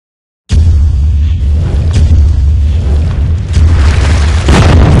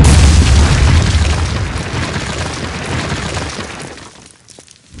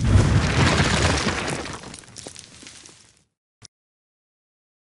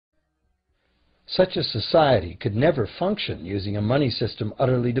Such a society could never function using a money system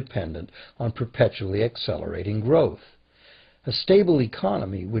utterly dependent on perpetually accelerating growth. A stable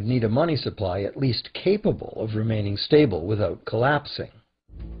economy would need a money supply at least capable of remaining stable without collapsing.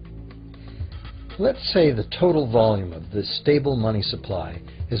 Let's say the total volume of this stable money supply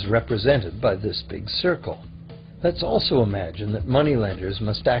is represented by this big circle. Let's also imagine that moneylenders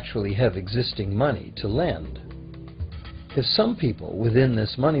must actually have existing money to lend. If some people within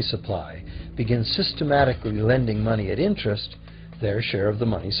this money supply begin systematically lending money at interest, their share of the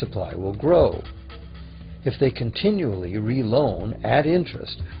money supply will grow. If they continually reloan at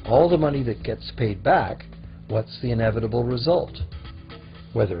interest all the money that gets paid back, what's the inevitable result?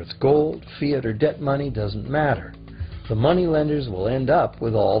 Whether it's gold, fiat, or debt money doesn't matter. The moneylenders will end up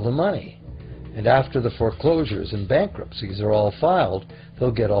with all the money. And after the foreclosures and bankruptcies are all filed,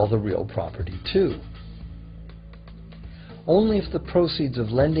 they'll get all the real property too. Only if the proceeds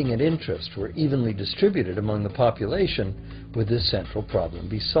of lending at interest were evenly distributed among the population would this central problem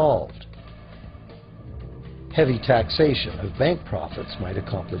be solved. Heavy taxation of bank profits might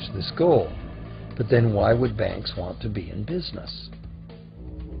accomplish this goal, but then why would banks want to be in business?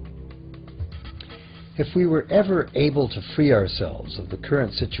 If we were ever able to free ourselves of the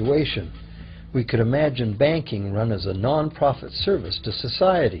current situation, we could imagine banking run as a non-profit service to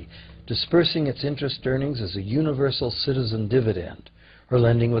society, dispersing its interest earnings as a universal citizen dividend, or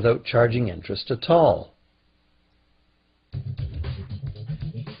lending without charging interest at all.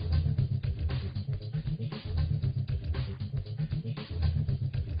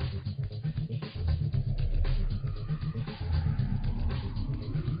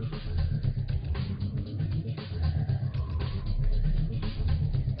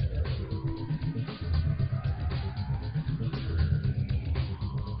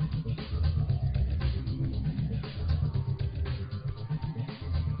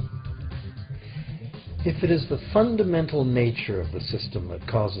 If it is the fundamental nature of the system that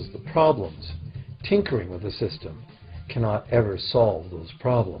causes the problems, tinkering with the system cannot ever solve those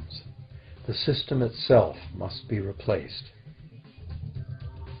problems. The system itself must be replaced.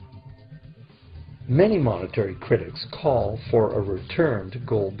 Many monetary critics call for a return to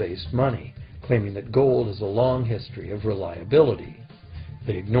gold-based money, claiming that gold has a long history of reliability.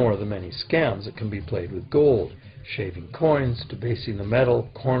 They ignore the many scams that can be played with gold, shaving coins, debasing the metal,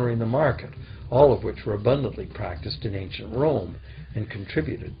 cornering the market, all of which were abundantly practiced in ancient Rome and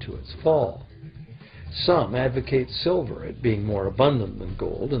contributed to its fall. Some advocate silver as being more abundant than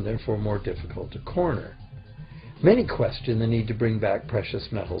gold and therefore more difficult to corner. Many question the need to bring back precious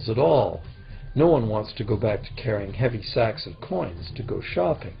metals at all. No one wants to go back to carrying heavy sacks of coins to go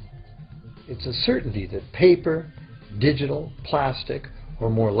shopping. It's a certainty that paper, digital, plastic, or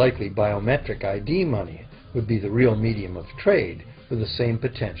more likely biometric ID money would be the real medium of trade, with the same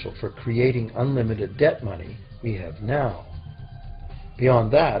potential for creating unlimited debt money we have now.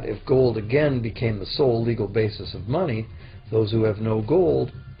 Beyond that, if gold again became the sole legal basis of money, those who have no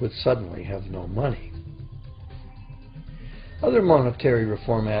gold would suddenly have no money. Other monetary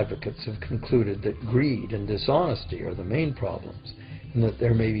reform advocates have concluded that greed and dishonesty are the main problems, and that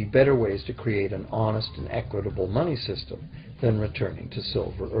there may be better ways to create an honest and equitable money system than returning to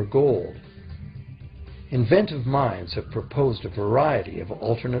silver or gold. Inventive minds have proposed a variety of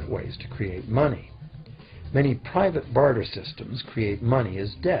alternate ways to create money. Many private barter systems create money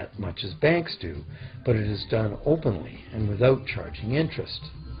as debt, much as banks do, but it is done openly and without charging interest.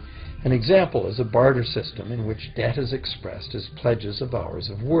 An example is a barter system in which debt is expressed as pledges of hours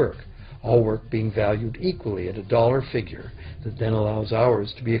of work, all work being valued equally at a dollar figure that then allows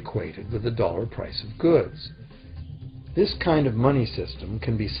hours to be equated with the dollar price of goods. This kind of money system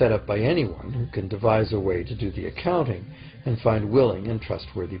can be set up by anyone who can devise a way to do the accounting and find willing and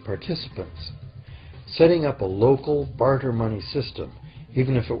trustworthy participants. Setting up a local barter money system,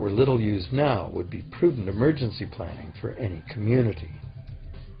 even if it were little used now, would be prudent emergency planning for any community.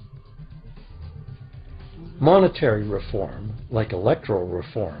 Monetary reform, like electoral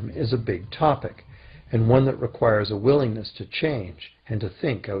reform, is a big topic, and one that requires a willingness to change and to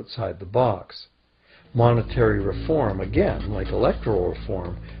think outside the box. Monetary reform, again, like electoral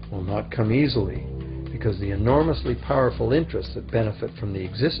reform, will not come easily, because the enormously powerful interests that benefit from the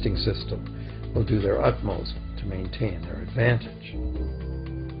existing system will do their utmost to maintain their advantage.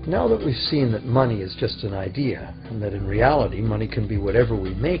 Now that we've seen that money is just an idea, and that in reality money can be whatever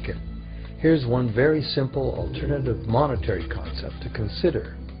we make it, here's one very simple alternative monetary concept to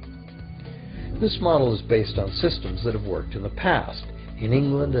consider. This model is based on systems that have worked in the past, in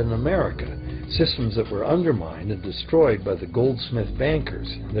England and America, systems that were undermined and destroyed by the goldsmith bankers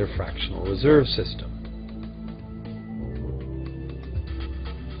and their fractional reserve system.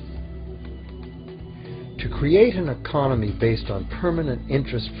 To create an economy based on permanent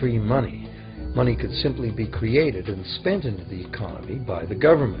interest-free money, money could simply be created and spent into the economy by the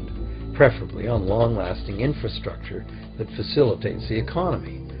government, preferably on long-lasting infrastructure that facilitates the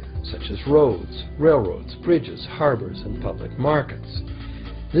economy, such as roads, railroads, bridges, harbors, and public markets.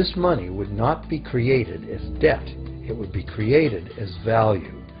 This money would not be created as debt, it would be created as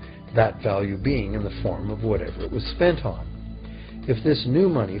value, that value being in the form of whatever it was spent on. If this new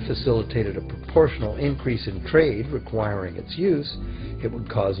money facilitated a proportional increase in trade requiring its use, it would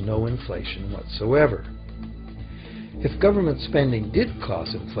cause no inflation whatsoever. If government spending did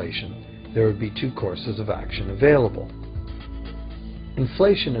cause inflation, there would be two courses of action available.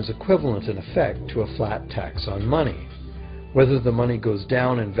 Inflation is equivalent in effect to a flat tax on money. Whether the money goes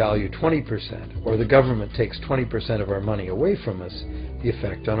down in value 20% or the government takes 20% of our money away from us, the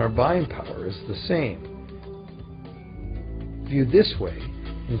effect on our buying power is the same. Viewed this way,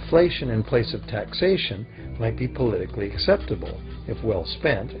 inflation in place of taxation might be politically acceptable if well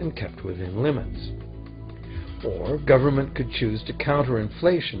spent and kept within limits. Or government could choose to counter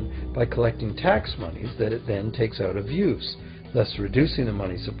inflation by collecting tax monies that it then takes out of use, thus reducing the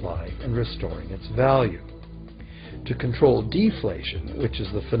money supply and restoring its value. To control deflation, which is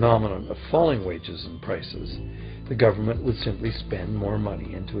the phenomenon of falling wages and prices, the government would simply spend more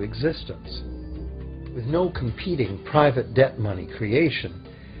money into existence. With no competing private debt money creation,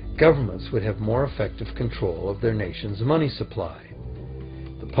 governments would have more effective control of their nation's money supply.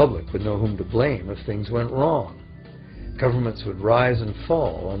 The public would know whom to blame if things went wrong. Governments would rise and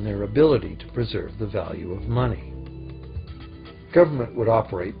fall on their ability to preserve the value of money. Government would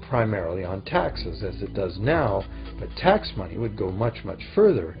operate primarily on taxes, as it does now, but tax money would go much, much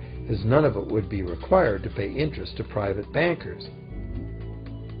further, as none of it would be required to pay interest to private bankers.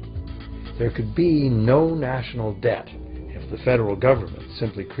 There could be no national debt if the federal government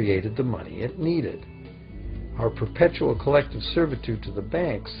simply created the money it needed. Our perpetual collective servitude to the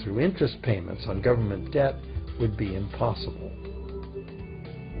banks through interest payments on government debt would be impossible.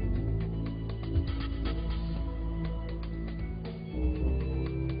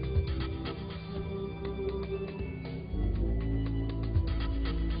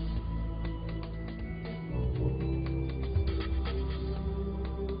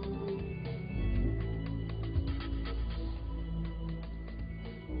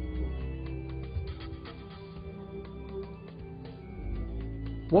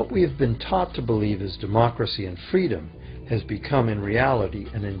 What we have been taught to believe is democracy and freedom has become in reality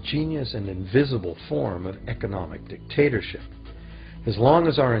an ingenious and invisible form of economic dictatorship. As long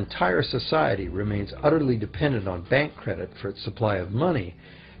as our entire society remains utterly dependent on bank credit for its supply of money,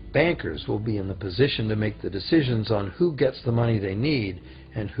 bankers will be in the position to make the decisions on who gets the money they need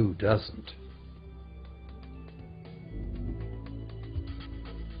and who doesn't.